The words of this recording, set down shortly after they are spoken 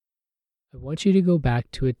I want you to go back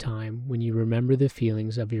to a time when you remember the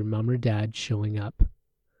feelings of your mom or dad showing up.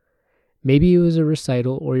 Maybe it was a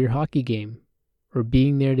recital or your hockey game, or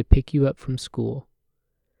being there to pick you up from school.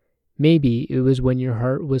 Maybe it was when your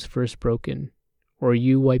heart was first broken, or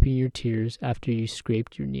you wiping your tears after you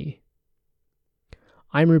scraped your knee.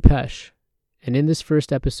 I'm Rupesh, and in this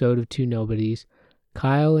first episode of Two Nobodies,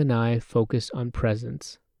 Kyle and I focus on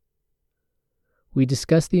presence. We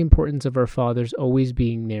discuss the importance of our fathers always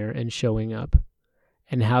being there and showing up,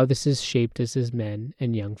 and how this has shaped us as men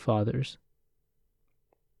and young fathers.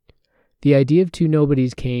 The idea of Two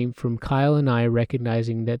Nobodies came from Kyle and I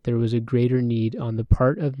recognizing that there was a greater need on the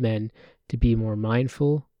part of men to be more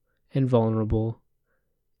mindful and vulnerable,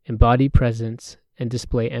 embody presence, and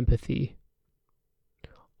display empathy.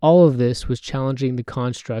 All of this was challenging the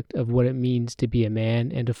construct of what it means to be a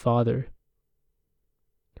man and a father.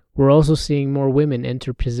 We're also seeing more women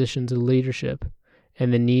enter positions of leadership,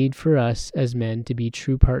 and the need for us as men to be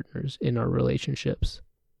true partners in our relationships.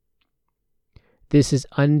 This is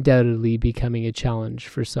undoubtedly becoming a challenge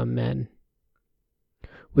for some men.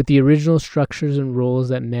 With the original structures and roles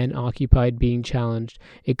that men occupied being challenged,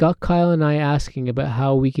 it got Kyle and I asking about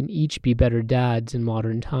how we can each be better dads in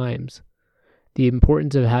modern times, the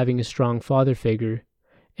importance of having a strong father figure,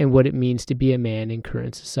 and what it means to be a man in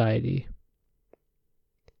current society.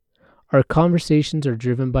 Our conversations are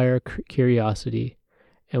driven by our curiosity,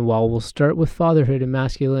 and while we'll start with fatherhood and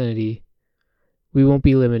masculinity, we won't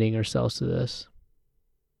be limiting ourselves to this.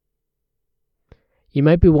 You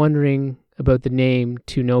might be wondering about the name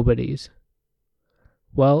Two Nobodies.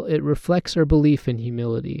 Well, it reflects our belief in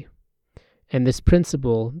humility, and this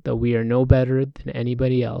principle that we are no better than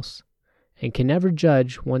anybody else, and can never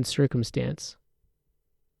judge one circumstance.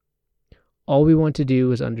 All we want to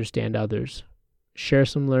do is understand others, share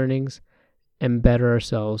some learnings, and better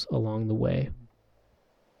ourselves along the way.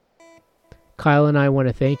 Kyle and I want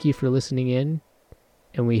to thank you for listening in,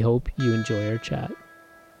 and we hope you enjoy our chat.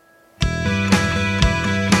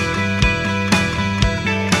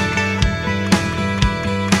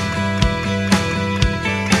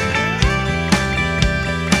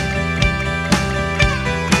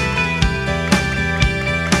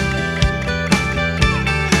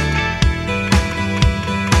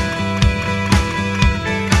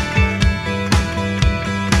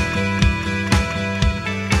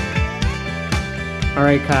 All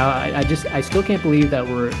right, Kyle, I still can't believe that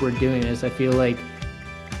we're doing this. I feel like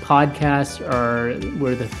podcasts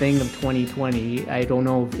were the thing of 2020. I don't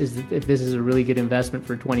know if this is a really good investment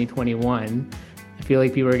for 2021. I feel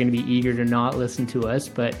like people are going to be eager to not listen to us,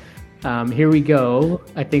 but here we go.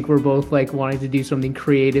 I think we're both like wanting to do something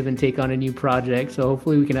creative and take on a new project. So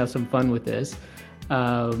hopefully we can have some fun with this.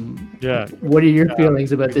 What are your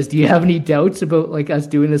feelings about this? Do you have any doubts about like us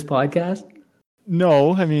doing this podcast?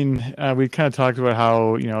 No, I mean, we kind of talked about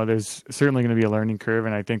how, there's certainly going to be a learning curve.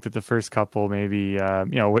 And I think that the first couple, maybe,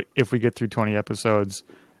 if we get through 20 episodes,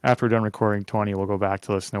 after we're done recording 20, we'll go back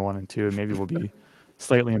to listen to 1 and 2. And maybe we'll be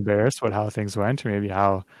slightly embarrassed about how things went, or maybe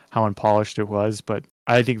how unpolished it was. But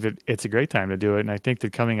I think that it's a great time to do it. And I think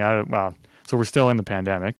that coming out of, so we're still in the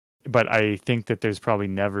pandemic, but I think that there's probably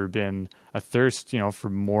never been a thirst, for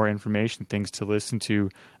more information, things to listen to,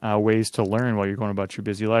 ways to learn while you're going about your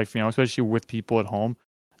busy life, especially with people at home,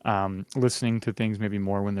 listening to things maybe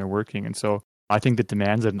more when they're working. And so I think that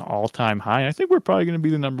demand's at an all-time high. I think we're probably going to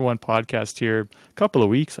be the number one podcast here a couple of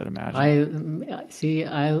weeks, I'd imagine.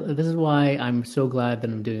 This is why I'm so glad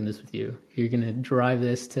that I'm doing this with you. You're going to drive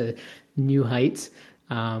this to new heights,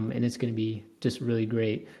 and it's going to be just really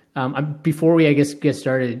great. Before we, get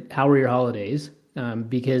started, how were your holidays?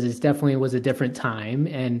 Because it definitely was a different time,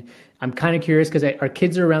 and I'm kind of curious because our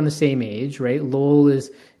kids are around the same age, right? Lowell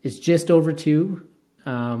is just over 2,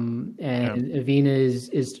 and Avina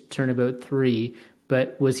is turned about 3.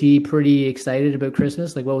 But was he pretty excited about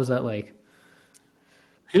Christmas? Like, what was that like?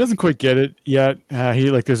 He doesn't quite get it yet.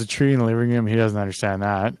 There's a tree in the living room. He doesn't understand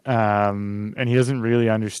that. And he doesn't really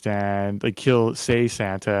understand, he'll say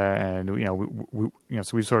Santa, and,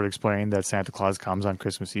 so we've sort of explained that Santa Claus comes on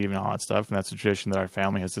Christmas Eve and all that stuff. And that's a tradition that our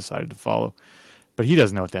family has decided to follow, but he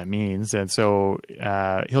doesn't know what that means. And so,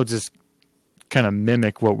 he'll just kind of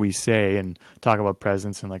mimic what we say and talk about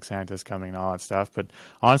presents and Santa's coming and all that stuff. But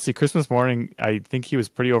honestly, Christmas morning, I think he was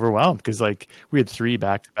pretty overwhelmed because we had 3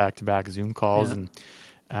 back-to-back Zoom calls, and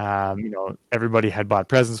everybody had bought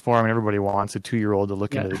presents for him, and everybody wants a 2-year-old to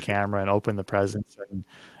look into the camera and open the presents and,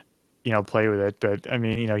 play with it. But I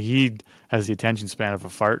mean, he has the attention span of a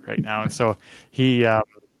fart right now. And so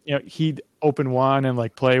he'd open one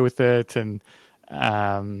and play with it. And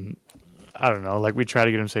I don't know, like we try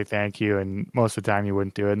to get him to say thank you, and most of the time he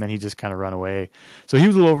wouldn't do it, and then he just kind of run away. So he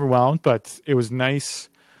was a little overwhelmed, but it was nice.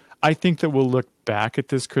 I think that we'll look back at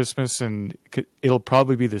this Christmas, and it'll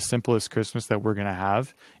probably be the simplest Christmas that we're going to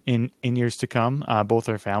have in years to come. Both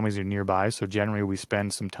our families are nearby, so generally we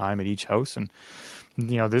spend some time at each house. And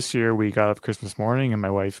this year we got up Christmas morning, and my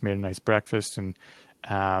wife made a nice breakfast, and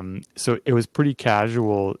so it was pretty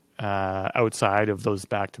casual outside of those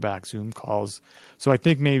back-to-back Zoom calls. So I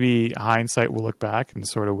think maybe hindsight will look back and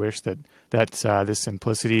sort of wish that this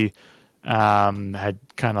simplicity had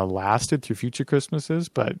kind of lasted through future Christmases,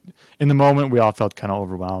 but in the moment we all felt kind of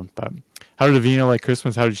overwhelmed. But how did Avina like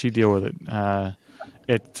Christmas? How did she deal with it?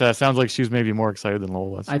 It sounds like she was maybe more excited than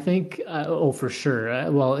Lowell was. I think, for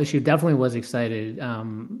sure. Well, she definitely was excited.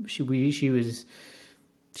 She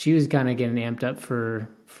was kind of getting amped up for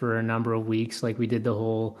a number of weeks. Like we did the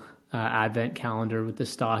whole advent calendar with the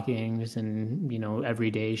stockings, and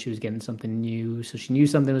every day she was getting something new, so she knew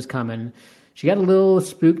something was coming. She got a little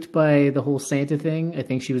spooked by the whole Santa thing. I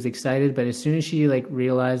think she was excited, but as soon as she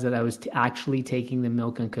realized that I was actually taking the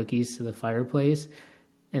milk and cookies to the fireplace,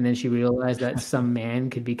 and then she realized that some man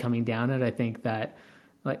could be coming down it, I think that,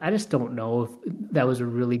 I just don't know if that was a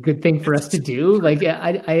really good thing for us to do.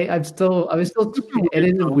 I was still, it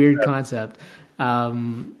is a weird concept.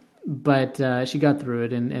 But she got through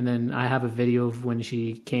it, and then I have a video of when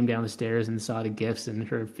she came down the stairs and saw the gifts, and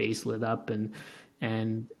her face lit up, and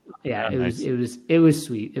yeah, it was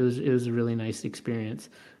sweet. It was a really nice experience.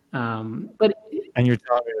 But and you're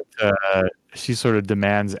telling me that she sort of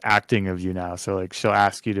demands acting of you now. So she'll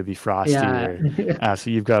ask you to be Frosty. Yeah. So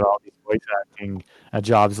you've got all these voice acting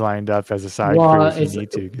jobs lined up as a side crew if you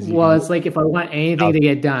need to. It's like if I want anything to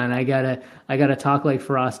get done, I gotta talk like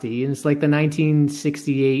Frosty. And it's like the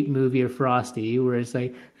 1968 movie of Frosty, where it's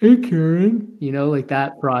like, "Hey Karen," like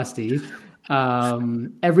that Frosty.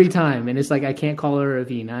 Every time, and it's like I can't call her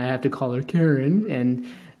Avina, I have to call her Karen, and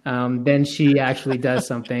then she actually does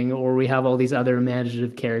something, or we have all these other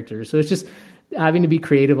imaginative characters. So it's just having to be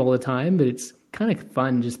creative all the time, but it's kind of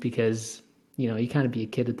fun just because you kind of be a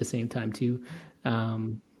kid at the same time too.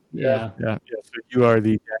 Yeah. So you are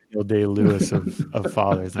the Daniel Day-Lewis of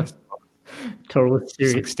fathers. Totally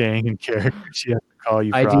serious. Like staying in character. She has to call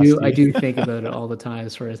you Frosty. I do think about it all the time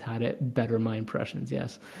as far as how to better my impressions.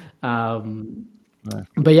 Yes.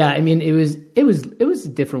 But yeah, I mean, it was a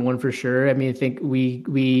different one for sure. I mean, I think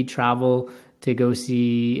we travel to go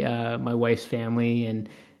see my wife's family, and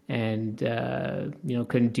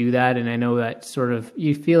couldn't do that. And I know that sort of,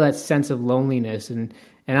 you feel that sense of loneliness, and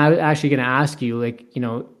I was actually going to ask you,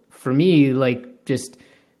 for me, just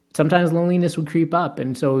sometimes loneliness would creep up,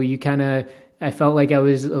 and so I felt like I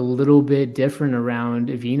was a little bit different around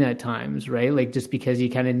Avina at times, right? Just because you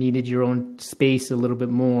kind of needed your own space a little bit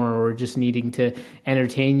more, or just needing to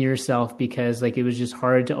entertain yourself because it was just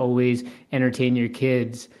hard to always entertain your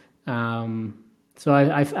kids. So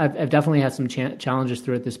I've definitely had some challenges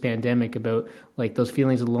throughout this pandemic about those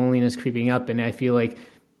feelings of loneliness creeping up, and I feel like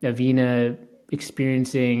Avina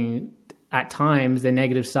experiencing at times the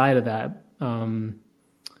negative side of that.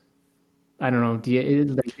 I don't know.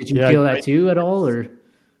 Did you feel that too at all, or?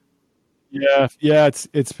 Yeah.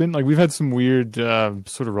 It's been we've had some weird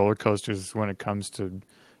sort of roller coasters when it comes to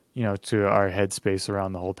to our headspace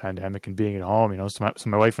around the whole pandemic and being at home. So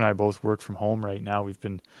my wife and I both work from home right now. We've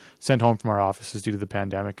been sent home from our offices due to the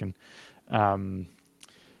pandemic, and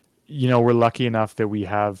we're lucky enough that we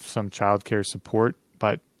have some childcare support.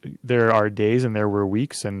 But there are days, and there were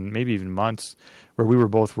weeks, and maybe even months, where we were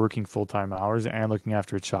both working full-time hours and looking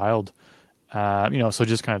after a child. So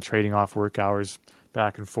just kind of trading off work hours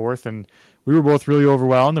back and forth. And we were both really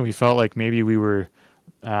overwhelmed, and we felt like maybe we were,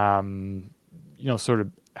 sort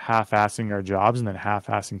of half-assing our jobs and then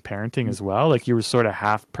half-assing parenting as well. You were sort of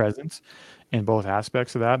half present in both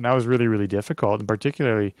aspects of that. And that was really, really difficult, and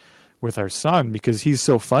particularly with our son, because he's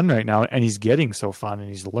so fun right now, and he's getting so fun, and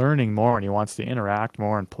he's learning more, and he wants to interact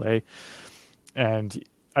more and play. And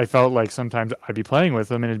I felt like sometimes I'd be playing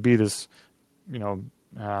with him, and it'd be this,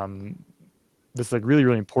 this really,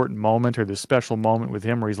 really important moment, or this special moment with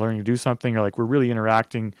him where he's learning to do something, or we're really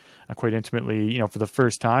interacting quite intimately, for the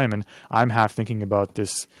first time. And I'm half thinking about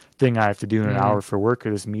this thing I have to do in an hour for work, or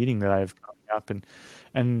this meeting that I have coming up.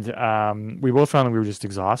 And we both found that we were just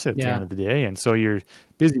exhausted at the end of the day. And so you're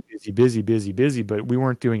busy, but we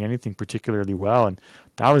weren't doing anything particularly well. And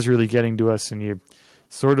that was really getting to us. And you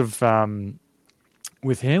sort of,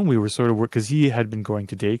 with him, we were sort of, because he had been going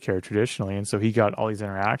to daycare traditionally, and so he got all these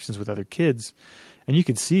interactions with other kids, and you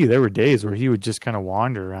could see there were days where he would just kind of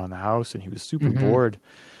wander around the house, and he was super bored.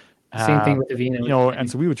 Same thing with Avina. And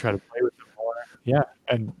so we would try to play with him more. Yeah,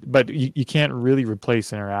 and but you can't really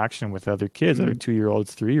replace interaction with other kids, other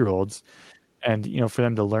 2-year-olds, 3-year-olds, and for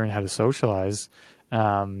them to learn how to socialize,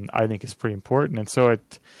 I think is pretty important. And so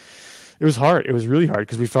it was hard. It was really hard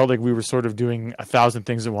because we felt like we were sort of doing a thousand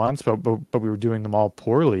things at once, but we were doing them all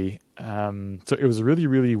poorly. So it was a really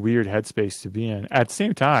really weird headspace to be in. At the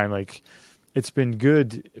same time, like it's been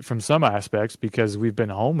good from some aspects because we've been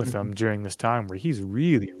home with him during this time where he's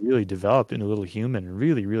really really developed into a little human, and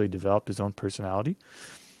really really developed his own personality.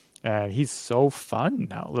 And he's so fun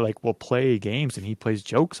now. Like we'll play games and he plays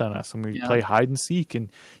jokes on us, and we Yeah. play hide and seek,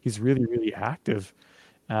 and he's really really active.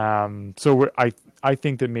 So I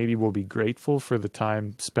think that maybe we'll be grateful for the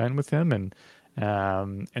time spent with him, and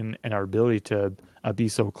our ability to be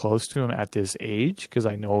so close to him at this age, because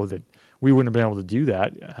I know that we wouldn't have been able to do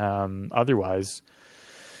that otherwise.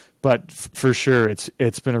 But for sure,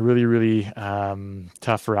 it's been a really really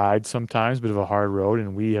tough ride sometimes, bit of a hard road,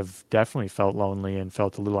 and we have definitely felt lonely and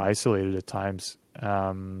felt a little isolated at times.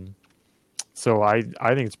 So I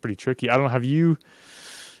think it's pretty tricky. I don't know.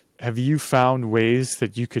 Have you found ways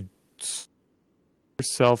that you could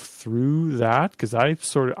yourself through that? Because I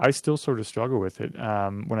still sort of struggle with it.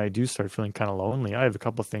 When I do start feeling kind of lonely, I have a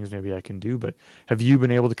couple of things maybe I can do. But have you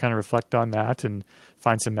been able to kind of reflect on that and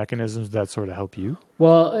find some mechanisms that sort of help you?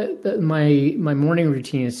 Well, my morning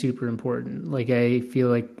routine is super important. Like I feel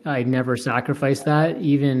like I never sacrifice that.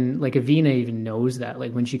 Even like Avina even knows that.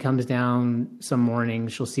 Like when she comes down some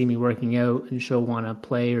mornings, she'll see me working out and she'll want to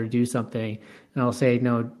play or do something, and I'll say,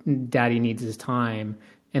 "No, Daddy needs his time."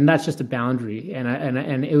 And that's just a boundary. And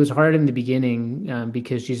it was hard in the beginning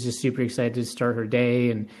because she's just super excited to start her day,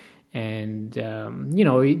 and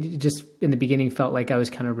it just in the beginning felt like I was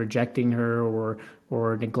kind of rejecting her or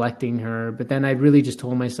neglecting her. But then I really just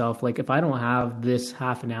told myself, like, if I don't have this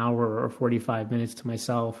half an hour or 45 minutes to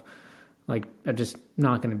myself, like I'm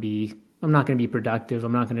not going to be productive.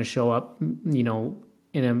 I'm not going to show up,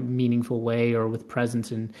 in a meaningful way or with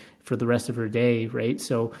presence and for the rest of her day. Right.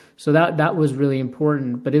 So that was really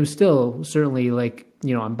important, but it was still certainly like,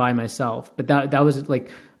 I'm by myself, but that was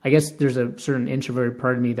like, I guess there's a certain introverted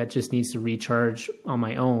part of me that just needs to recharge on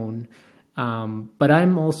my own. But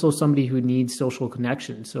I'm also somebody who needs social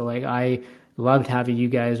connection. So like I loved having you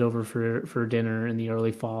guys over for dinner in the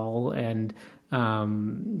early fall, and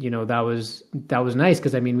that was nice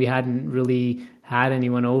because I mean we hadn't really had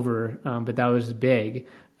anyone over, but that was big.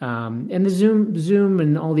 And the Zoom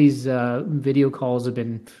and all these video calls have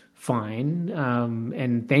been fine,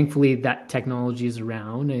 and thankfully that technology is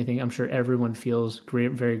around. And I'm sure everyone feels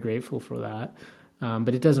very grateful for that,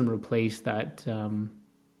 but it doesn't replace that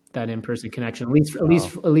in-person connection. At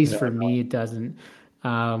least Yeah. for me, it doesn't.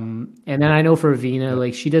 And then I know for Avina,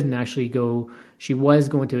 like she doesn't actually go. She was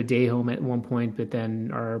going to a day home at one point, but then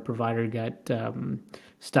our provider got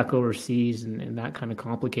stuck overseas, and that kind of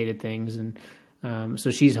complicated things. And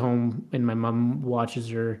so she's home, and my mom watches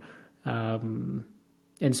her.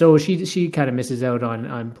 And so she kind of misses out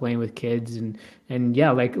on playing with kids, and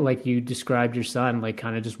yeah, like you described your son, like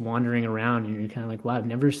kind of just wandering around, and you're kind of like, wow, I've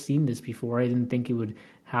never seen this before. I didn't think it would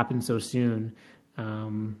happen so soon.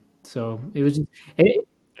 So it was it,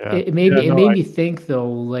 Yeah. it made Yeah. me it No, made me think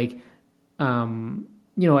though, like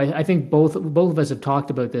I think both of us have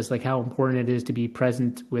talked about this, like how important it is to be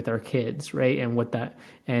present with our kids, right? And what that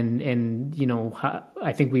and how,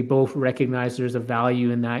 I think we both recognize there's a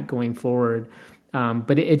value in that going forward.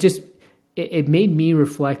 But it made me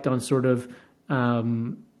reflect on sort of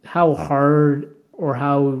how hard or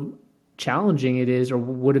how challenging it is or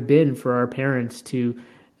would have been for our parents to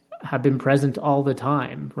have been present all the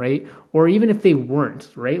time, right? Or even if they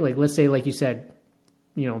weren't, right? Like let's say, like you said,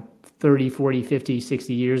 30, 40, 50,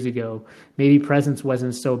 60 years ago, maybe presence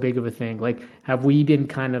wasn't so big of a thing. Like, have we been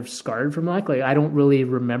kind of scarred from that? Like, I don't really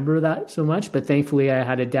remember that so much, but thankfully I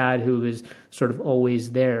had a dad who was sort of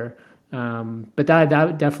always there. But that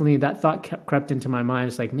definitely, that thought crept into my mind.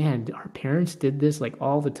 It's like, man, our parents did this like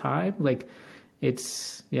all the time. Like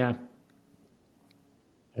yeah.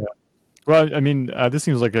 yeah. Well, I mean, this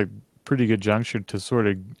seems like a pretty good juncture to sort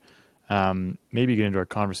of maybe get into our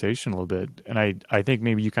conversation a little bit. And I think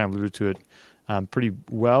maybe you kind of alluded to it pretty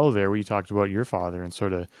well there, where you talked about your father and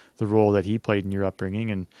sort of the role that he played in your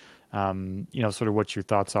upbringing, and sort of what your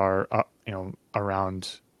thoughts are,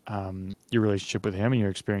 around your relationship with him and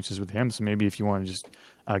your experiences with him. So maybe if you want to just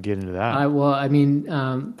get into that. Well, I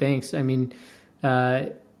mean, thanks. I mean,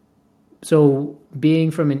 so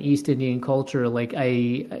being from an East Indian culture, like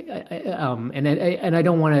and I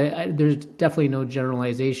don't want to. There's definitely no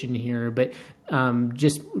generalization here, but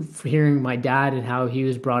just hearing my dad and how he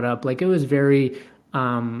was brought up, like it was very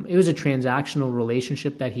it was a transactional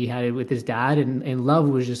relationship that he had with his dad, and love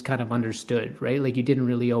was just kind of understood, right? Like you didn't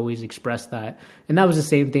really always express that. And that was the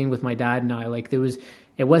same thing with my dad and I. Like there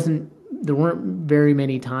weren't very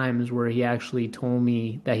many times where he actually told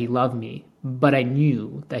me that he loved me, but I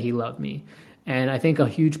knew that he loved me. And I think a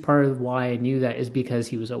huge part of why I knew that is because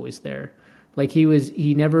he was always there. Like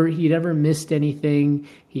he never missed anything. But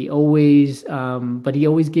he always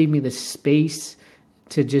gave me the space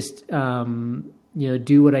to just,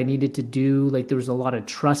 do what I needed to do. Like there was a lot of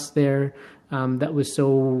trust there, that was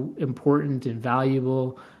so important and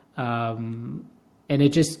valuable. And it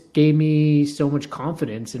just gave me so much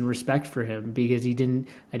confidence and respect for him because I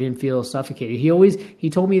didn't feel suffocated. He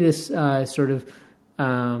told me this, sort of,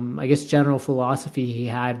 I guess general philosophy he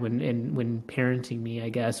had when parenting me, I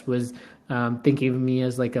guess, was, thinking of me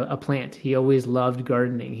as like a plant. He always loved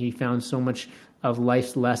gardening. He found so much of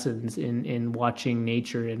life's lessons in watching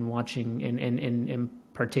nature and watching and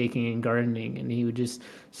partaking in gardening. And he would just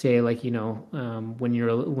say, like, when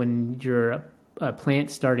you're a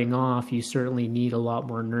plant starting off, you certainly need a lot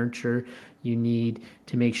more nurture. You need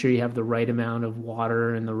to make sure you have the right amount of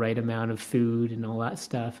water and the right amount of food and all that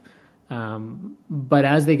stuff. But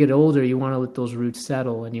as they get older, you want to let those roots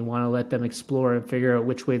settle and you want to let them explore and figure out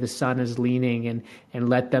which way the sun is leaning and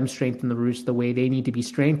let them strengthen the roots the way they need to be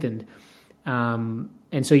strengthened.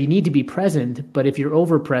 And so you need to be present, but if you're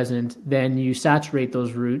over present, then you saturate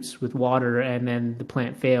those roots with water and then the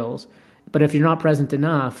plant fails. But if you're not present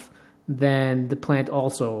enough, then the plant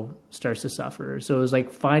also starts to suffer. So it was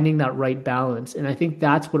like finding that right balance. And I think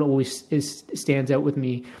that's what always stands out with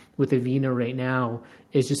me with Avena right now,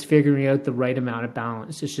 is just figuring out the right amount of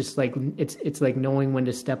balance. It's just like, it's like knowing when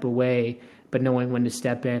to step away, but knowing when to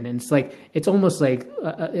step in. And it's almost like,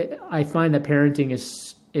 I find that parenting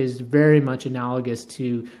is very much analogous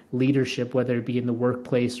to leadership, whether it be in the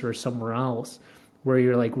workplace or somewhere else, where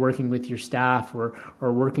you're like working with your staff or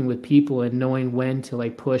working with people and knowing when to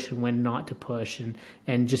like push and when not to push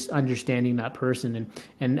and just understanding that person.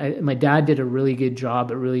 My dad did a really good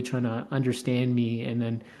job at really trying to understand me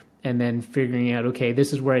and then figuring out, okay,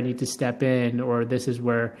 this is where I need to step in, or this is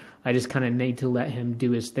where I just kind of need to let him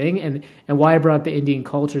do his thing. And why I brought up the Indian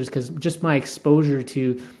cultures, because just my exposure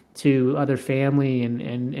to other family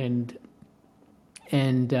and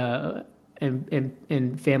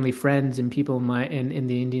family friends and people in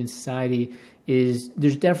the Indian society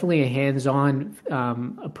there's definitely a hands-on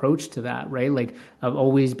approach to that, right? Like of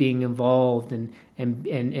always being involved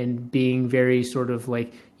and being very sort of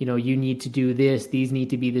like, you need to do this, these need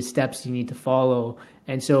to be the steps you need to follow.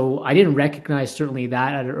 And so I didn't recognize certainly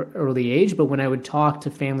that at an early age, but when I would talk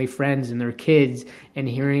to family friends and their kids and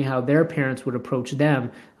hearing how their parents would approach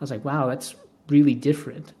them, I was like, wow, that's really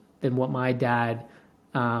different than what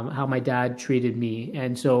how my dad treated me.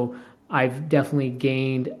 And so I've definitely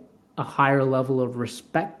gained a higher level of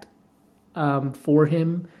respect for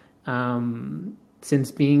him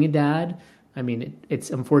since being a dad. I mean, it's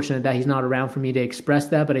unfortunate that he's not around for me to express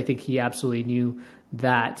that, but I think he absolutely knew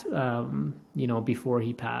that, before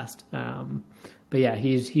he passed. But yeah,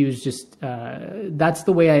 he was just, that's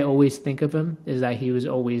the way I always think of him, is that he was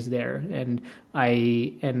always there. And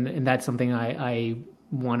that's something I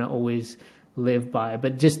want to always live by.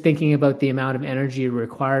 But just thinking about the amount of energy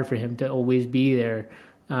required for him to always be there,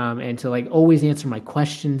 and to like always answer my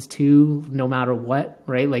questions too, no matter what,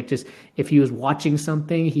 right? Like just if he was watching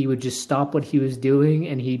something, he would just stop what he was doing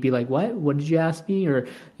and he'd be like, what did you ask me? Or,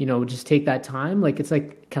 just take that time. Like, it's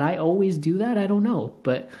like, can I always do that? I don't know.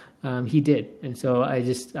 But he did. And so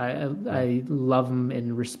I love him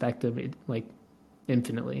and respect him like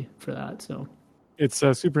infinitely for that. So it's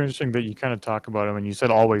super interesting that you kind of talk about him, and you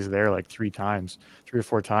said always there like three or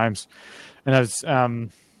four times. And I was,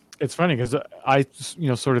 it's funny because I,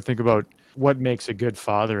 sort of think about what makes a good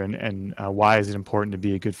father and why is it important to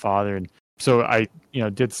be a good father. And so I,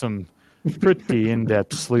 did some pretty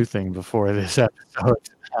in-depth sleuthing before this episode.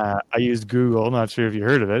 I used Google, not sure if you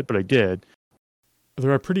heard of it, but I did.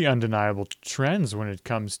 There are pretty undeniable trends when it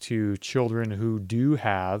comes to children who do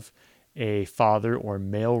have a father or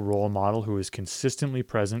male role model who is consistently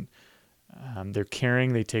present. They're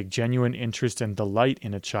caring, they take genuine interest and delight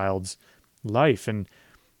in a child's life. And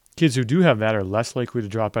kids who do have that are less likely to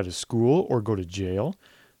drop out of school or go to jail.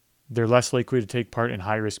 They're less likely to take part in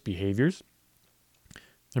high-risk behaviors.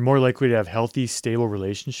 They're more likely to have healthy, stable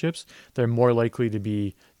relationships. They're more likely to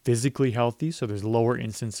be physically healthy, so there's lower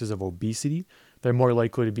instances of obesity. They're more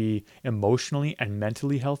likely to be emotionally and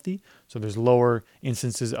mentally healthy, so there's lower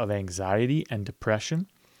instances of anxiety and depression.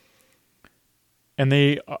 And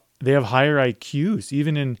they have higher IQs,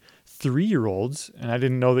 even in 3-year-olds, and I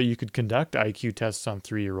didn't know that you could conduct IQ tests on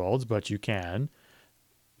 3-year-olds, but you can.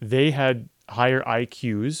 they had higher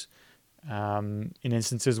IQs in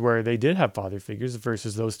instances where they did have father figures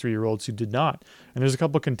versus those 3-year-olds who did not. And there's a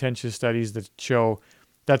couple of contentious studies that show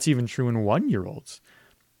that's even true in 1-year-olds.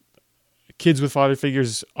 Kids with father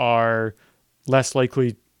figures are less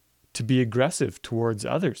likely to be aggressive towards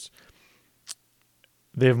others.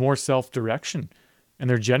 They have more self-direction, and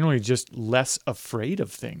they're generally just less afraid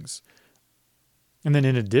of things. And then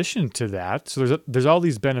in addition to that, so there's all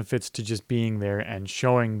these benefits to just being there and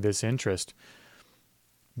showing this interest.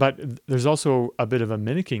 But there's also a bit of a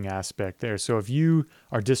mimicking aspect there. So if you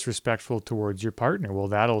are disrespectful towards your partner, well,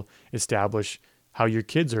 that'll establish how your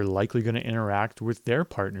kids are likely going to interact with their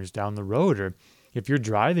partners down the road. Or if you're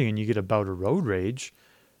driving and you get a bout of road rage,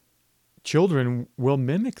 children will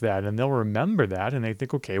mimic that and they'll remember that. And they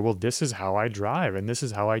think, okay, well, this is how I drive and this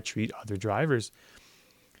is how I treat other drivers.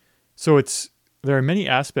 So there are many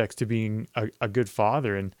aspects to being a good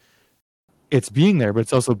father, and it's being there, but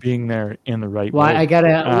it's also being there in the right way. I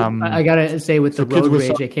gotta say with the road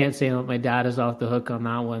rage, I can't say that my dad is off the hook on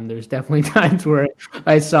that one. There's definitely times where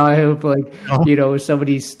I saw him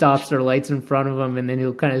somebody stops their lights in front of him and then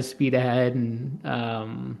he'll kind of speed ahead and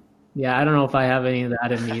I don't know if I have any of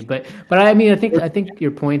that in me, but I mean, I think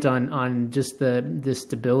your point on just the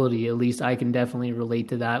stability, at least I can definitely relate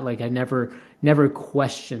to that. Like I never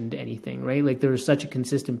questioned anything, right? Like there was such a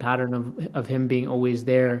consistent pattern of him being always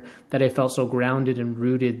there that I felt so grounded and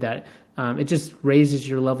rooted that it just raises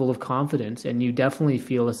your level of confidence, and you definitely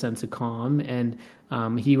feel a sense of calm. And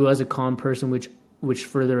he was a calm person, which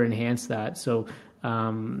further enhanced that. So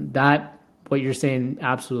that what you're saying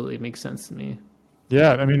absolutely makes sense to me.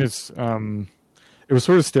 Yeah, I mean, it was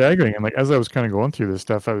sort of staggering, and like as I was kind of going through this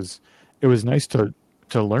stuff, it was nice to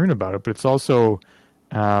learn about it, but it's also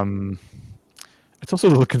a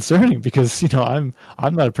little concerning because I'm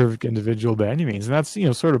not a perfect individual by any means, and that's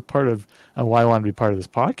sort of part of why I want to be part of this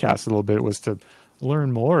podcast a little bit, was to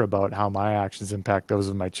learn more about how my actions impact those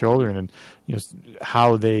of my children, and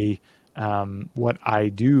how they what I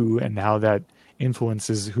do and how that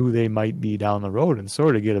influences who they might be down the road, and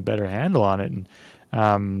sort of get a better handle on it.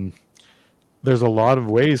 And there's a lot of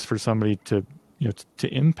ways for somebody to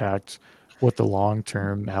impact what the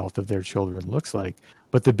long-term health of their children looks like.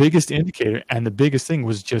 But the biggest indicator and the biggest thing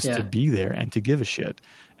was just to be there and to give a shit,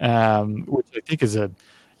 which I think is the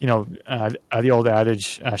old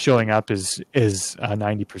adage, showing up is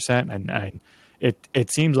 90%, and it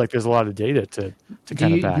seems like there's a lot of data to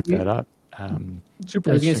kind of back that up.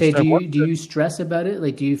 Super. I was going to say, do you stress about it?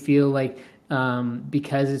 Like, do you feel like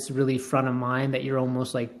because it's really front of mind that you're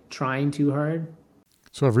almost like trying too hard?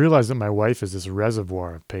 So I've realized that my wife is this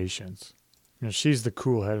reservoir of patience. She's the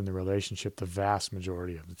cool head in the relationship the vast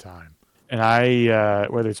majority of the time. And I,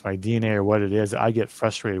 whether it's my DNA or what it is, I get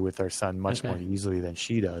frustrated with our son much more easily than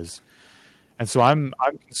she does. And so I'm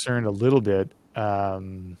concerned a little bit.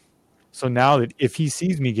 So now that if he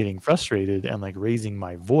sees me getting frustrated and like raising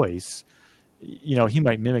my voice, he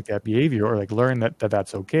might mimic that behavior or like learn that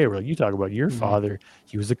that's okay. Where like you talk about your father,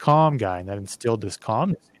 he was a calm guy and that instilled this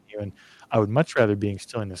calmness in you. And I would much rather be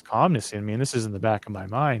instilling this calmness in me. And this is in the back of my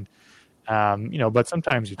mind. But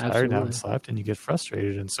sometimes you're tired and haven't slept and you get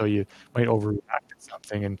frustrated. And so you might overreact to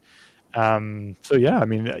something. And I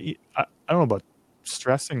don't know about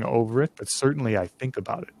stressing over it, but certainly I think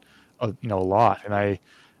about it, a lot. And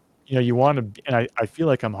you want to, and I feel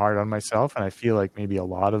like I'm hard on myself, and I feel like maybe a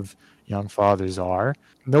lot of young fathers are.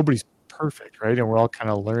 Nobody's perfect, right? And we're all kind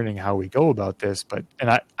of learning how we go about this. And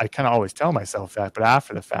I kind of always tell myself that, but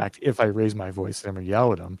after the fact, if I raise my voice at him or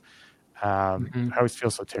yell at him, I always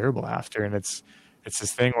feel so terrible after. And it's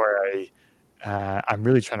this thing where I'm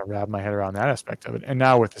really trying to wrap my head around that aspect of it. And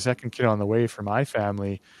now with the second kid on the way for my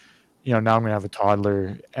family, now I'm going to have a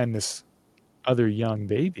toddler and this other young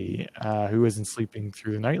baby who isn't sleeping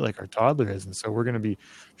through the night like our toddler is. And so we're going to be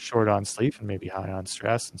short on sleep and maybe high on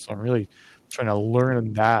stress. And so I'm really trying to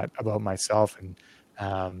learn that about myself and,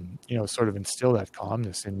 sort of instill that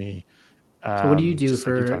calmness in me. So what do you do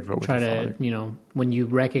for try to, when you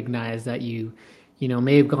recognize that you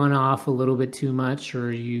may have gone off a little bit too much,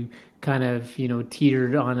 or you kind of,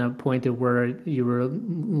 teetered on a point of where you were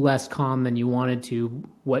less calm than you wanted to?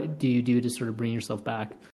 What do you do to sort of bring yourself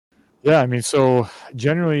back? Yeah, I mean, so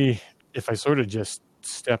generally, if I sort of just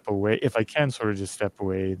step away, if I can sort of just step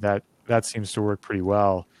away, that seems to work pretty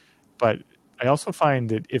well. But I also find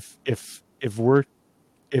that if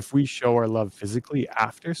we show our love physically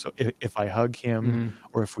after, so if I hug him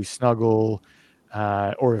or if we snuggle,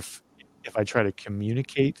 or if I try to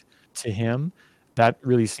communicate to him, that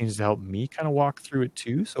really seems to help me kind of walk through it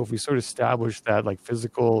too. So if we sort of establish that like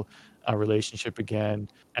physical relationship again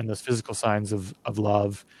and those physical signs of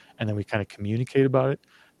love, and then we kind of communicate about it,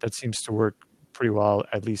 that seems to work pretty well,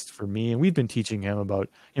 at least for me. And we've been teaching him about,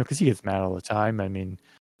 because he gets mad all the time. I mean,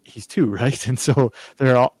 he's 2, right? And so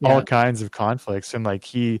there are all kinds of conflicts, and like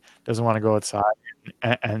he doesn't want to go outside,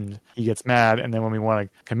 and he gets mad, and then when we want to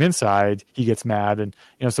come inside, he gets mad. And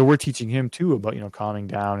so we're teaching him too about calming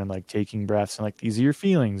down and like taking breaths, and like these are your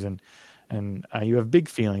feelings, and you have big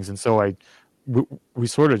feelings. And so we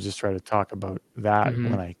sort of just try to talk about that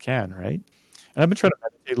when I can, right? And I've been trying to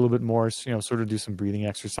meditate a little bit more, sort of do some breathing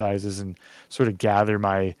exercises and sort of gather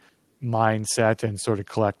my mindset and sort of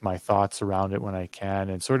collect my thoughts around it when I can,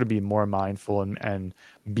 and sort of be more mindful and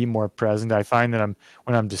be more present. I find that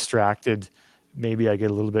when I'm distracted, maybe I get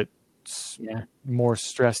a little bit more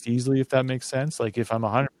stressed easily, if that makes sense. Like if I'm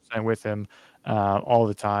 100% with him all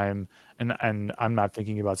the time, and I'm not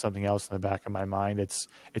thinking about something else in the back of my mind, it's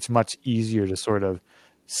much easier to sort of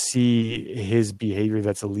see his behavior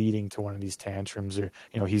that's leading to one of these tantrums, or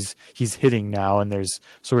he's hitting now, and there's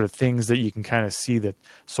sort of things that you can kind of see that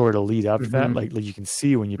sort of lead up to that, like you can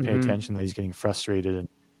see when you pay attention that he's getting frustrated,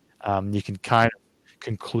 and you can kind of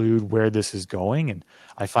conclude where this is going. And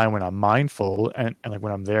I find when I'm mindful and like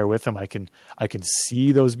when I'm there with him, I can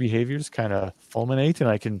see those behaviors kind of fulminate, and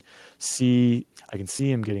I can see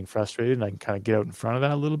him getting frustrated, and I can kind of get out in front of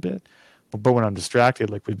that a little bit. But when I'm distracted,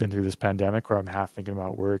 like we've been through this pandemic where I'm half thinking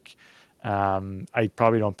about work, I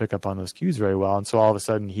probably don't pick up on those cues very well. And so all of a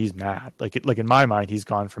sudden he's mad. Like in my mind, he's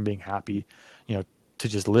gone from being happy, to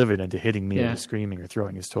just living into hitting me and screaming or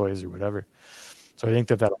throwing his toys or whatever. So I think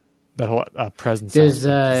that whole presence.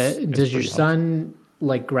 Does your son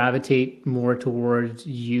like gravitate more towards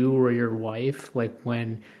you or your wife? Like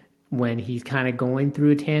when he's kind of going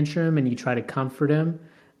through a tantrum and you try to comfort him?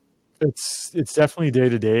 It's definitely day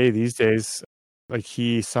to day these days. Like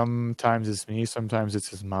he sometimes it's me, sometimes it's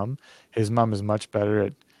his mom. His mom is much better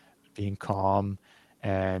at being calm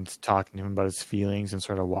and talking to him about his feelings and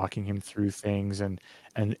sort of walking him through things and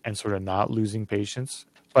sort of not losing patience.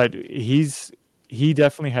 But he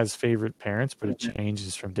definitely has favorite parents, but it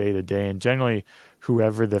changes from day to day. And generally,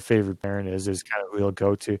 whoever the favorite parent is kind of who he'll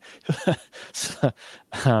go to. So,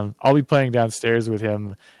 I'll be playing downstairs with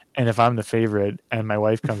him, and if I'm the favorite and my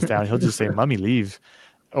wife comes down, he'll just say, "Mommy, leave."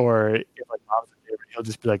 Or if my mom's the favorite, he'll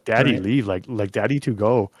just be like, "Daddy, leave." Like Daddy to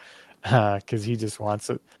go, because he just wants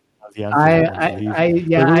it. I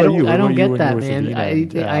don't get that,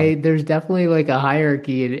 man. There's definitely like a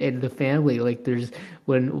hierarchy in the family. Like there's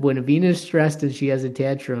when Avina's stressed and she has a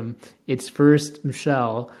tantrum, it's first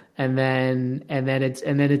Michelle, and then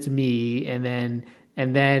it's me, and then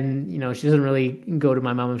she doesn't really go to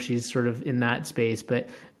my mom if she's sort of in that space, but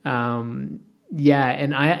I'm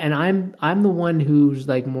the one who's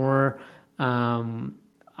like more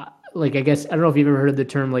like, I guess, I don't know if you've ever heard of the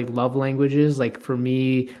term like love languages. Like for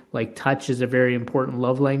me, like touch is a very important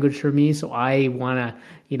love language for me. So I want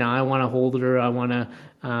to hold her. I want to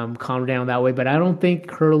calm her down that way. But I don't think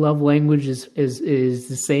her love language is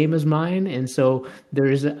the same as mine. And so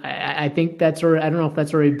I think that's already, I don't know if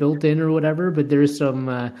that's already built in or whatever, but there's some,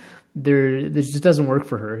 this just doesn't work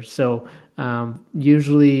for her. So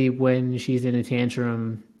usually when she's in a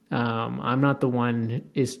tantrum, I'm not the one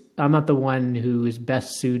who is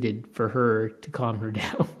best suited for her to calm her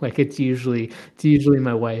down. Like it's usually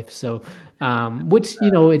my wife. So, which,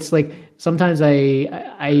 it's like, sometimes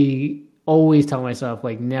I always tell myself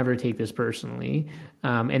like, never take this personally.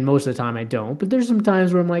 And most of the time I don't, but there's some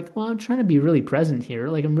times where I'm like, well, I'm trying to be really present here.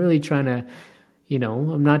 Like I'm really trying to,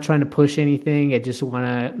 I'm not trying to push anything. I just want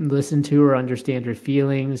to listen to her, understand her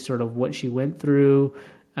feelings, sort of what she went through.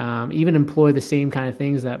 Even employ the same kind of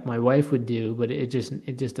things that my wife would do, but it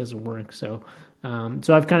just doesn't work. So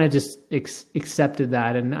I've kind of just accepted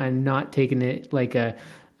that, and I'm not taking it like this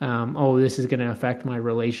is going to affect my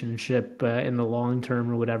relationship in the long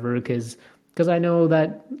term or whatever, because I know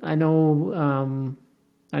I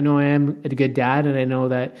am a good dad, and I know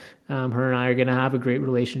that her and I are going to have a great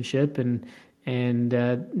relationship, and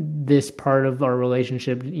this part of our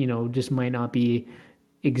relationship, just might not be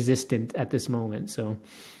existent at this moment. So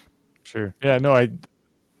sure. Yeah, no, I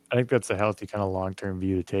think that's a healthy kind of long-term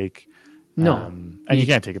view to take. No, and you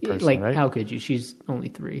can't take it personally, like, right? how could you? She's only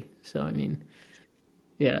 3. So, I mean,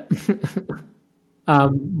 yeah.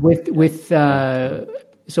 So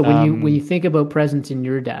when you think about presence in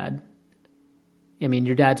your dad, I mean,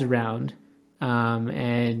 your dad's around,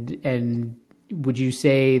 and would you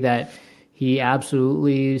say that he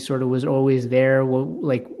absolutely sort of was always there?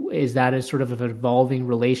 Like, is that a sort of an evolving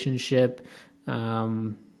relationship?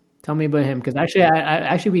 Tell me about him, because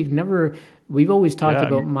actually, we've always talked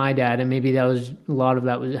about my dad, and maybe that was a lot of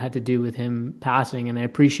that had to do with him passing. And I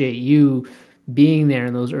appreciate you being there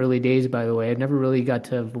in those early days, by the way. I never really got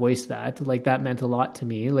to voice that. Like that meant a lot to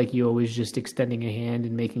me. Like you always just extending a hand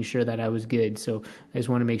and making sure that I was good. So I just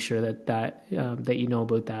want to make sure that you know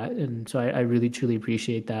about that. And so I really truly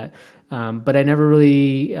appreciate that. But I never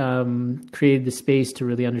really created the space to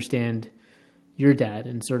really understand your dad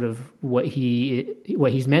and sort of what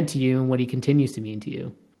he's meant to you and what he continues to mean to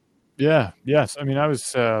you. Yeah. Yes. I mean, I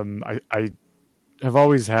have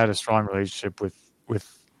always had a strong relationship with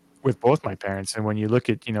with both my parents, and when you look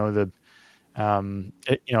at if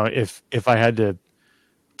I had to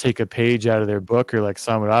take a page out of their book or like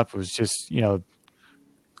sum it up, it was just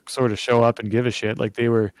sort of show up and give a shit. Like they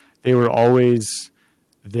were always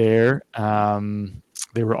there.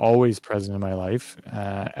 They were always present in my life,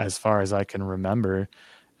 as far as I can remember.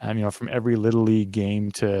 From every little league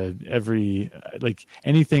game to every like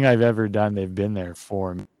anything I've ever done, they've been there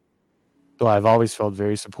for me. So I've always felt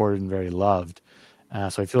very supported and very loved.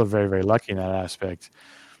 So I feel very, very lucky in that aspect.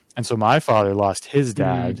 And so my father lost his Mm,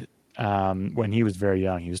 dad when he was very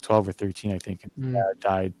young. He was 12 or 13, I think. And his mm, dad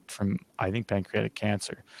died from, I think, pancreatic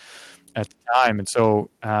cancer at the time. And so,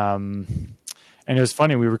 and it was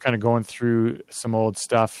funny, we were kind of going through some old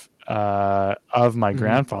stuff of my mm,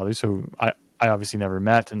 grandfather. So I obviously never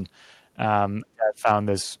met. And I found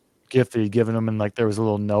this gift that he'd given him. And like there was a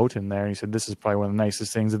little note in there. And he said, "This is probably one of the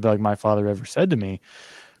nicest things that like my father ever said to me."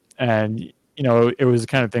 And it was the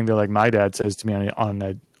kind of thing that like my dad says to me on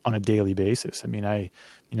a daily basis. I mean,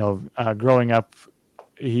 growing up,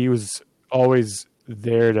 he was always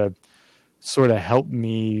there to sort of help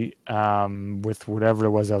me with whatever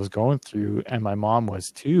it was I was going through, and my mom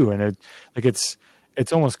was too. And it's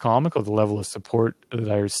almost comical the level of support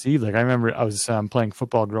that I received. Like I remember I was playing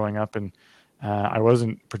football growing up, and I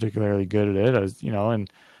wasn't particularly good at it. I was,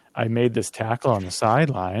 and I made this tackle on the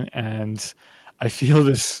sideline, and I feel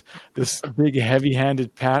this big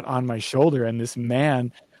heavy-handed pat on my shoulder, and this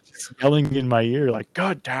man just yelling in my ear like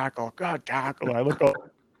 "God tackle, God tackle." And I look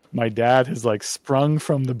over, my dad has like sprung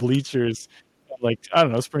from the bleachers, like I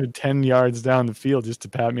don't know, sprinted 10 yards down the field just to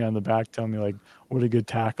pat me on the back, tell me like what a good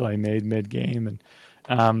tackle I made mid-game.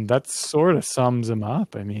 And that sort of sums him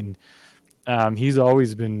up. I mean, he's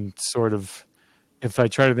always been sort of, if I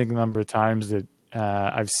try to think the number of times that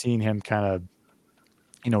I've seen him kind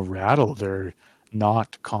of rattled or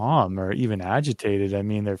not calm or even agitated, I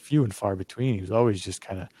mean, they're few and far between. He was always just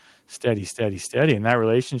kind of steady, steady, steady. And that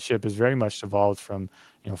relationship has very much evolved from,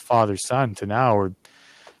 father son to now we're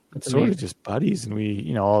that's sort of amazing. just buddies. And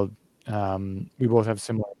we both have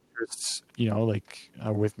similar interests, like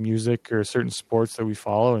with music or certain sports that we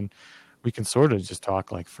follow. And we can sort of just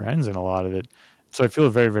talk like friends in a lot of it. So I feel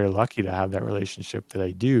very, very lucky to have that relationship that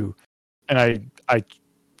I do. And I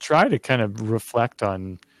try to kind of reflect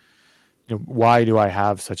on, why do I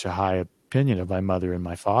have such a high opinion of my mother and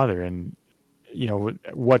my father? And,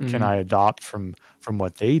 what can Mm, I adopt from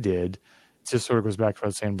what they did? It just sort of goes back to what I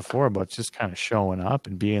was saying before about just kind of showing up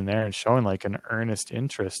and being there and showing like an earnest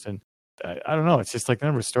interest. And I don't know, it's just like the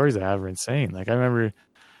number of stories I have are insane. Like I remember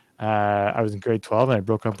I was in grade 12 and I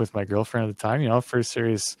broke up with my girlfriend at the time, first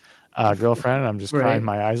serious girlfriend. And I'm just crying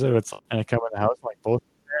right. my eyes out. And I come in the house, and, like both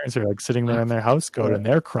parents are like sitting there in their house coat Yeah. and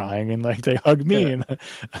they're crying and like they hug me. Yeah. And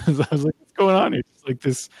I was like, what's going on here? It's like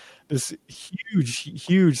this huge,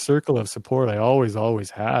 huge circle of support I always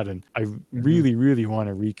had. And I Hmm. really, really want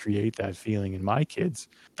to recreate that feeling in my kids.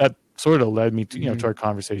 That sort of led me to, Hmm. to our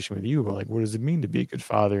conversation with you about like, what does it mean to be a good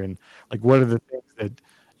father? And like, what are the things that,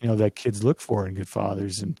 that kids look for in good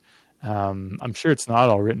fathers? And I'm sure it's not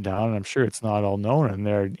all written down, and I'm sure it's not all known, and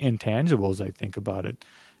there are intangibles, I think, about it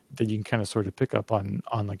that you can kind of sort of pick up on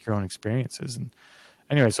like your own experiences. And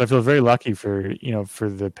anyway, so I feel very lucky for for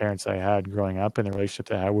the parents I had growing up and the relationship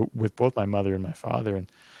that I had with both my mother and my father.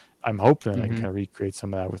 And I'm hoping that I can Hmm. kind of recreate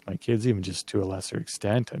some of that with my kids, even just to a lesser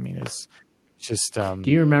extent. I mean, it's just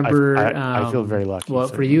Do you I remember, I feel very lucky, well,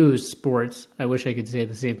 for certainly. you, sports? I wish I could say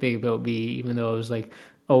the same thing about me, even though I was like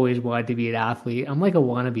always wanted to be an athlete. I'm like a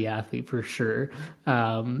wannabe athlete for sure.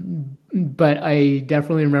 But I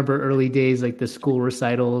definitely remember early days, like the school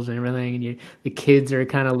recitals and everything, and the kids are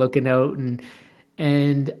kind of looking out,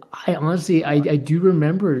 and I honestly, I do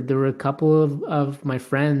remember there were a couple of my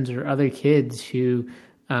friends or other kids who,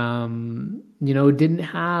 didn't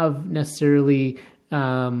have necessarily,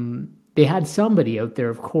 they had somebody out there,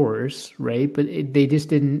 of course, right? But they just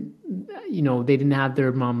didn't, they didn't have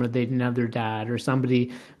their mom or they didn't have their dad or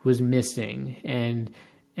somebody was missing. And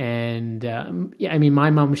yeah, I mean, my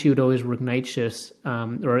mom, she would always work night shifts,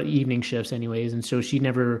 or evening shifts anyways. And so she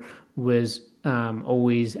never was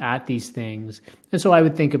always at these things. And so I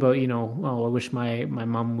would think about, oh, I wish my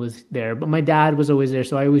mom was there, but my dad was always there.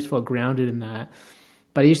 So I always felt grounded in that.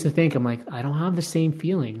 But I used to think, I'm like, I don't have the same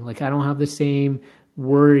feeling. Like I don't have the same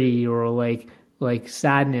worry or like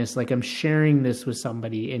sadness. Like I'm sharing this with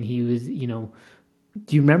somebody, and he was,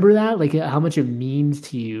 do you remember that? Like how much it means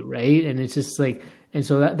to you, right? And it's just like, and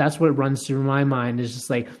so that's what runs through my mind is just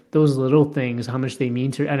like those little things, how much they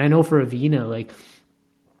mean to her. And I know for Avina, like,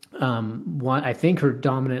 one, I think her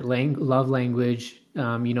dominant love language,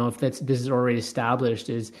 if this is already established,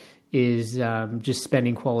 is just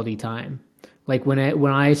spending quality time. Like when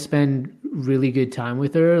I spend really good time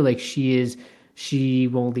with her, like she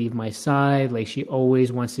won't leave my side. Like she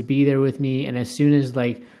always wants to be there with me. And as soon as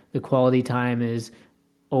like the quality time is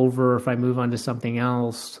over, if I move on to something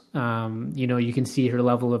else, you can see her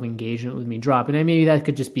level of engagement with me drop. And maybe that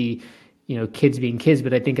could just be, kids being kids,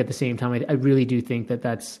 but I think at the same time, I really do think that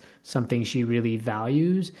that's something she really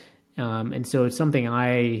values. And so it's something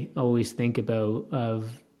I always think about of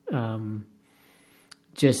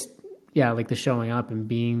just, yeah, like the showing up and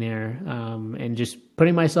being there, and just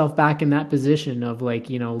putting myself back in that position of like,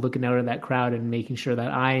 looking out at that crowd and making sure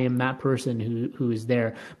that I am that person who is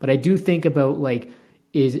there. But I do think about like,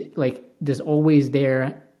 is like this always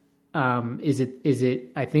there? Is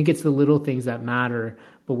it, I think it's the little things that matter.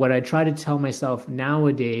 But what I try to tell myself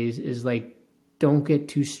nowadays is like, don't get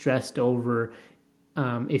too stressed over,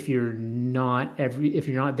 if you're not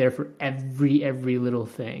there for every little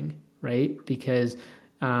thing, right? Because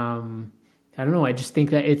I don't know, I just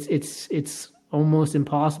think that it's almost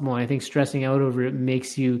impossible. And I think stressing out over it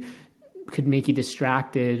could make you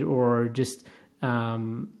distracted, or just I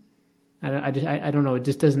don't know, it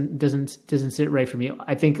just doesn't sit right for me.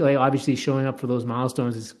 I think like obviously showing up for those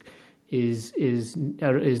milestones is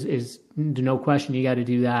no question, you got to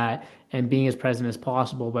do that, and being as present as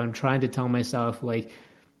possible. But I'm trying to tell myself like,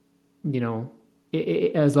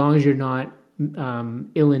 as long as you're not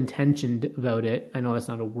ill-intentioned about it, I know that's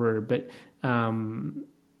not a word, but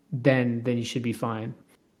then you should be fine.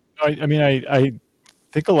 I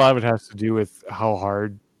think a lot of it has to do with how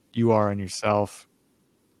hard you are on yourself.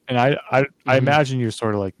 And I Mm-hmm. imagine you're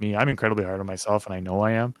sort of like me. I'm incredibly hard on myself, and I know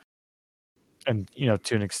I am. And,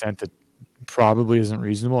 to an extent that probably isn't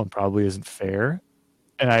reasonable and probably isn't fair.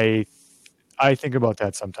 And I think about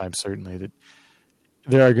that sometimes, certainly, that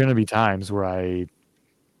there are going to be times where I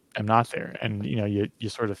am not there. And, you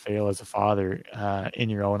sort of fail as a father in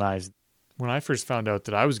your own eyes. When I first found out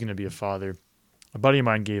that I was going to be a father, a buddy of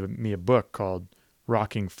mine gave me a book called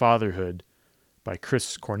Rocking Fatherhood by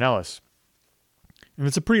Chris Cornellis. And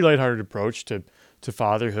it's a pretty lighthearted approach to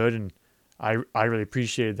fatherhood. And I really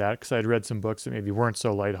appreciated that because I'd read some books that maybe weren't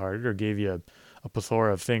so lighthearted or gave you a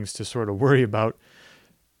plethora of things to sort of worry about.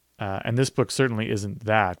 And this book certainly isn't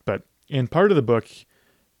that. But in part of the book,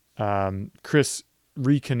 Chris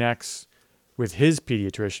reconnects with his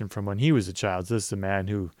pediatrician from when he was a child. So this is a man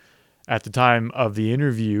who, at the time of the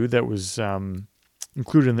interview that was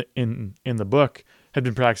included in the book, had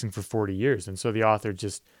been practicing for 40 years. And so the author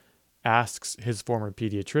just asks his former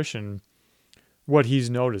pediatrician what he's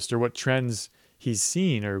noticed or what trends he's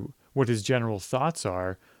seen or what his general thoughts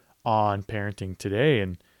are on parenting today.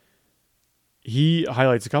 And he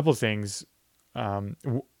highlights a couple of things,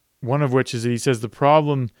 one of which is that he says the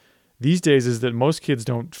problem these days is that most kids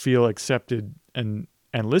don't feel accepted and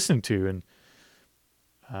listened to. And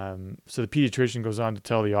so the pediatrician goes on to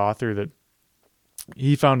tell the author that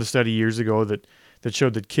he found a study years ago that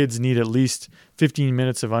showed that kids need at least 15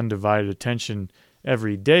 minutes of undivided attention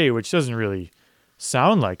every day, which doesn't really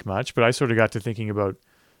sound like much, but I sort of got to thinking about,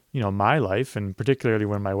 my life, and particularly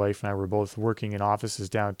when my wife and I were both working in offices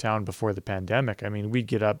downtown before the pandemic. I mean, we'd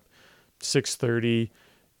get up 6:30.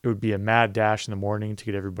 It would be a mad dash in the morning to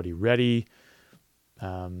get everybody ready.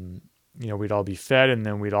 We'd all be fed, and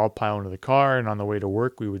then we'd all pile into the car, and on the way to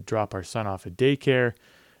work, we would drop our son off at daycare,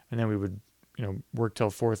 and then we would work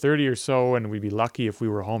till 4:30 or so, and we'd be lucky if we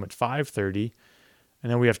were home at 5:30.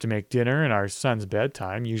 And then we have to make dinner, and our son's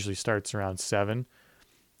bedtime usually starts around 7.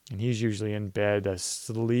 And he's usually in bed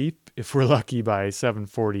asleep, if we're lucky, by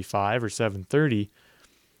 7:45 or 7:30.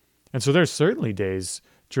 And so there's certainly days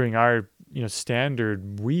during our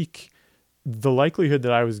standard week, the likelihood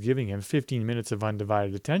that I was giving him 15 minutes of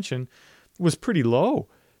undivided attention was pretty low.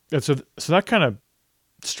 And so that kind of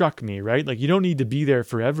struck me, right? Like, you don't need to be there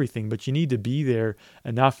for everything, but you need to be there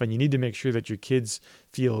enough, and you need to make sure that your kids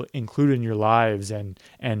feel included in your lives and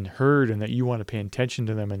heard, and that you want to pay attention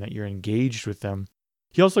to them and that you're engaged with them.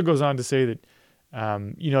 He also goes on to say that,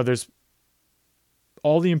 there's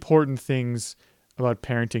all the important things about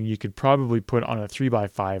parenting you could probably put on a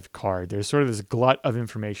 3x5 card. There's sort of this glut of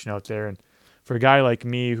information out there. And for a guy like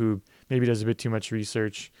me who maybe does a bit too much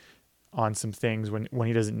research on some things when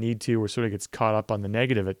he doesn't need to, or sort of gets caught up on the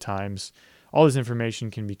negative at times, all this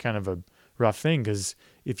information can be kind of a rough thing, because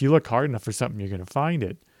if you look hard enough for something, you're going to find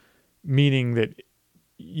it. Meaning that,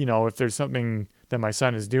 if there's something that my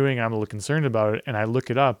son is doing, I'm a little concerned about it, and I look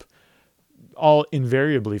it up, I'll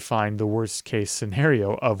invariably find the worst case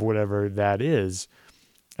scenario of whatever that is.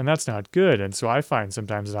 And that's not good. And so I find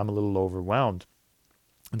sometimes that I'm a little overwhelmed.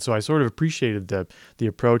 And so I sort of appreciated the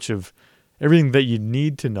approach of everything that you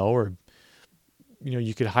need to know, or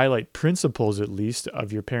you could highlight principles at least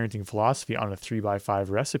of your parenting philosophy on a 3x5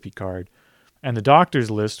 recipe card. And the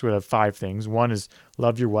doctor's list would have 5 things. One is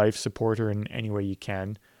love your wife, support her in any way you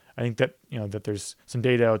can. I think that, that there's some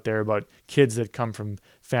data out there about kids that come from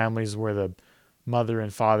families where the mother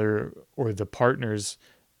and father or the partners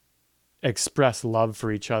express love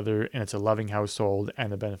for each other, and it's a loving household,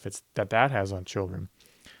 and the benefits that has on children.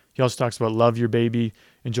 He also talks about love your baby,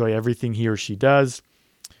 enjoy everything he or she does,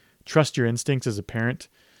 trust your instincts as a parent,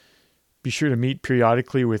 be sure to meet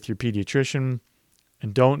periodically with your pediatrician,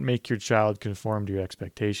 and don't make your child conform to your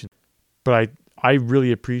expectations. But I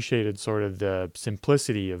really appreciated sort of the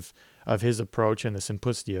simplicity of his approach and the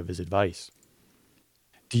simplicity of his advice.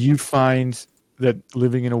 Do you find that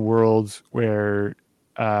living in a world where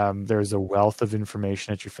there's a wealth of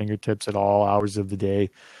information at your fingertips at all hours of the day,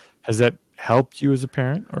 has that helped you as a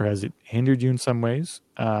parent, or has it hindered you in some ways?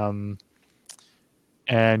 And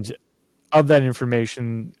of that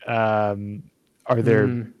information, are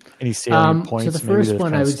there any salient points? So the first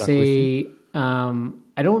one, I would say,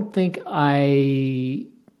 I don't think I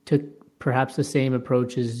took perhaps the same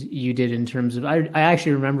approach as you did in terms of, I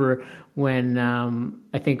actually remember when,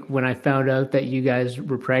 I think when I found out that you guys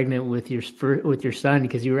were pregnant with your son,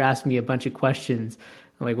 because you were asking me a bunch of questions.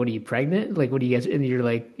 I'm like, what, are you pregnant? Like, what do you guys, and you're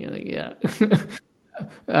like, yeah,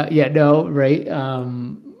 yeah, no. Right.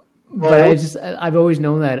 But I've always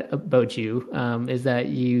known that about you, is that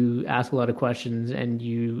you ask a lot of questions and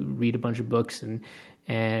you read a bunch of books,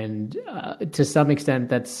 and to some extent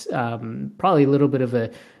that's probably a little bit of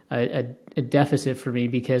a deficit for me,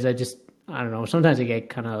 because I don't know, sometimes I get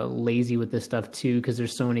kind of lazy with this stuff too, because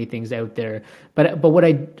there's so many things out there. But what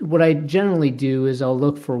I generally do is I'll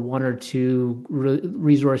look for 1 or 2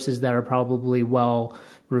 resources that are probably well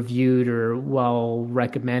reviewed or well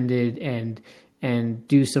recommended, and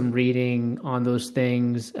do some reading on those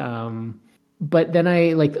things. But then I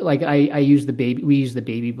use we use the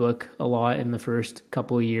baby book a lot in the first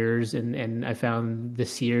couple of years, and I found the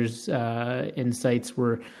Sears insights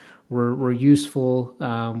were useful.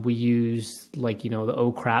 We use the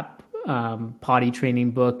Oh Crap potty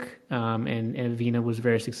training book, and Vina was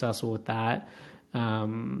very successful with that. So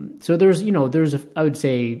I would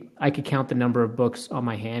say I could count the number of books on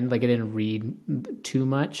my hand. Like, I didn't read too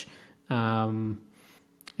much. And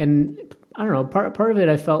I don't know, part of it,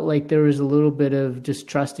 I felt like there was a little bit of just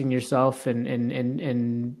trusting yourself, and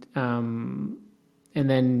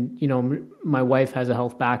then, my wife has a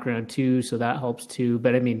health background too, so that helps too.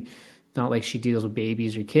 But I mean, not like she deals with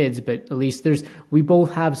babies or kids, but at least we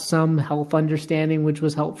both have some health understanding, which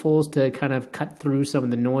was helpful to kind of cut through some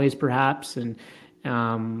of the noise perhaps. And,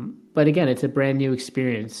 but again, it's a brand new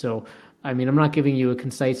experience. So, I mean, I'm not giving you a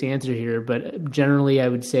concise answer here, but generally I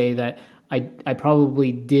would say that I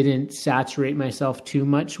probably didn't saturate myself too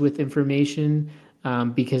much with information,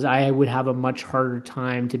 because I would have a much harder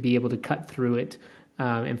time to be able to cut through it,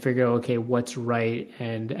 and figure out, okay, what's right.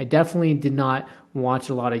 And I definitely did not watch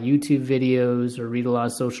a lot of YouTube videos or read a lot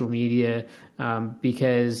of social media,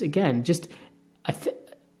 because again,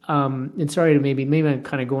 and sorry to maybe I'm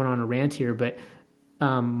kind of going on a rant here, but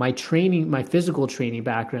my physical training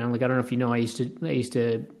background, like, I don't know if you know, I used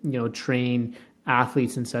to train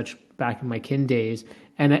athletes and such back in my kin days,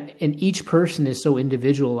 and each person is so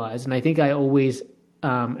individualized, and I think I always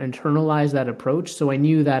internalized that approach. So I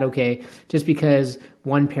knew that, okay, just because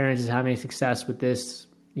one parent is having success with this,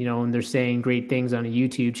 and they're saying great things on a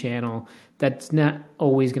YouTube channel, that's not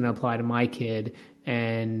always going to apply to my kid.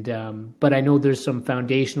 And but I know there's some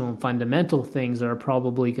foundational and fundamental things that are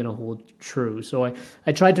probably going to hold true. So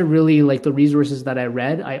I tried to really, like, the resources that I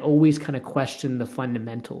read, I always kind of questioned the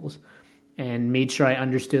fundamentals and made sure I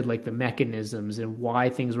understood, like, the mechanisms and why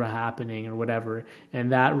things were happening or whatever.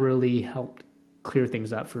 And that really helped clear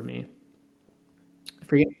things up for me.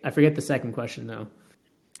 I forget the second question though.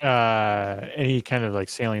 Any kind of like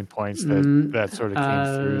salient points that sort of came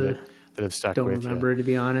through that have stuck with you? Don't remember, to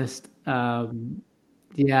be honest.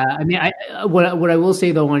 Yeah, I mean, what I will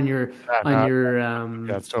say though, on your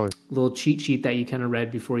that's totally little cheat sheet that you kind of read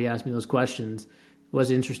before you asked me those questions was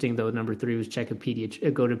interesting though. Number 3 was go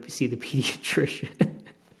to see the pediatrician.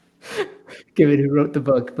 given who wrote the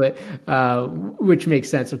book, but which makes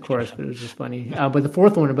sense, of course. But it was just funny. But the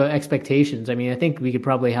fourth one about expectations. I mean, I think we could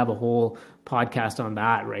probably have a whole podcast on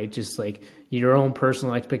that, right? Just like your own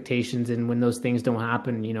personal expectations, and when those things don't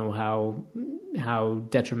happen, you know how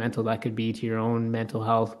detrimental that could be to your own mental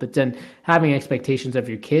health. But then having expectations of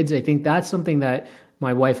your kids, I think that's something that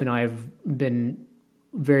my wife and I have been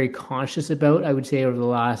very conscious about. I would say over the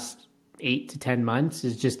last 8 to 10 months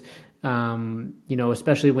is just. You know,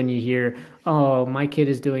 especially when you hear, oh, my kid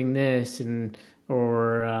is doing this, and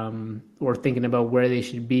or thinking about where they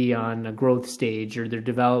should be on a growth stage or their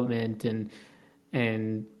development,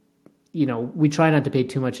 and you know, we try not to pay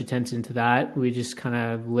too much attention to that. We just kind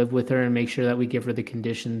of live with her and make sure that we give her the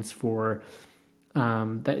conditions for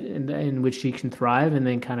that in which she can thrive, and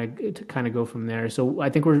then kind of go from there. So I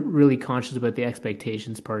think we're really conscious about the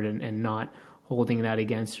expectations part, and not holding that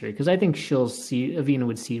against her, because I think Avina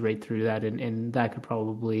would see right through that, and that could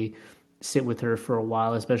probably sit with her for a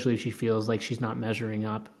while, especially if she feels like she's not measuring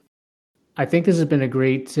up. I think this has been a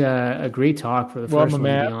great talk for the first one,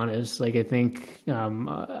 to be honest. Like, I think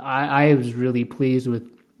I was really pleased with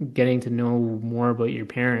getting to know more about your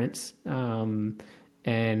parents, and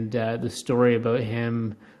the story about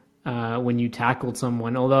him when you tackled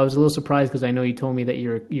someone. Although I was a little surprised, because I know you told me that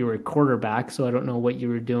you were a quarterback, so I don't know what you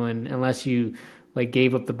were doing, unless you like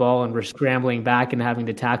gave up the ball and were scrambling back and having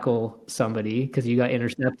to tackle somebody because you got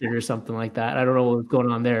intercepted or something like that. I don't know what was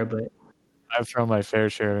going on there, but I've thrown my fair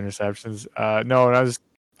share of interceptions. No,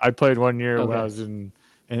 I played 1 year when I was in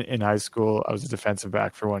high school. I was a defensive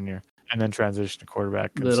back for 1 year, and then transitioned to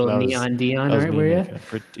quarterback. Little so Neon Dion, right? Were you?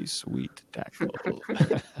 Pretty sweet tackle.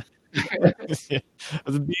 I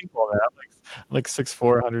was a beanball, man. I'm like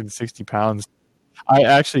 6'4", 160 pounds. I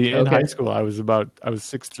actually, in high school, I was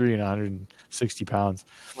 6'3" and 160 pounds.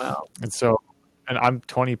 Wow. And I'm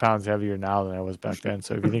 20 pounds heavier now than I was back then.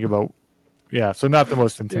 So if you think about, so not the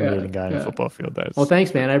most intimidating guy in the football field. Well,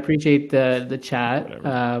 thanks, man. I appreciate the chat.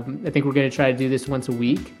 I think we're going to try to do this once a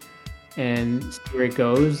week and see where it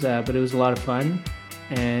goes. But it was a lot of fun,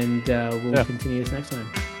 and we'll continue this next time.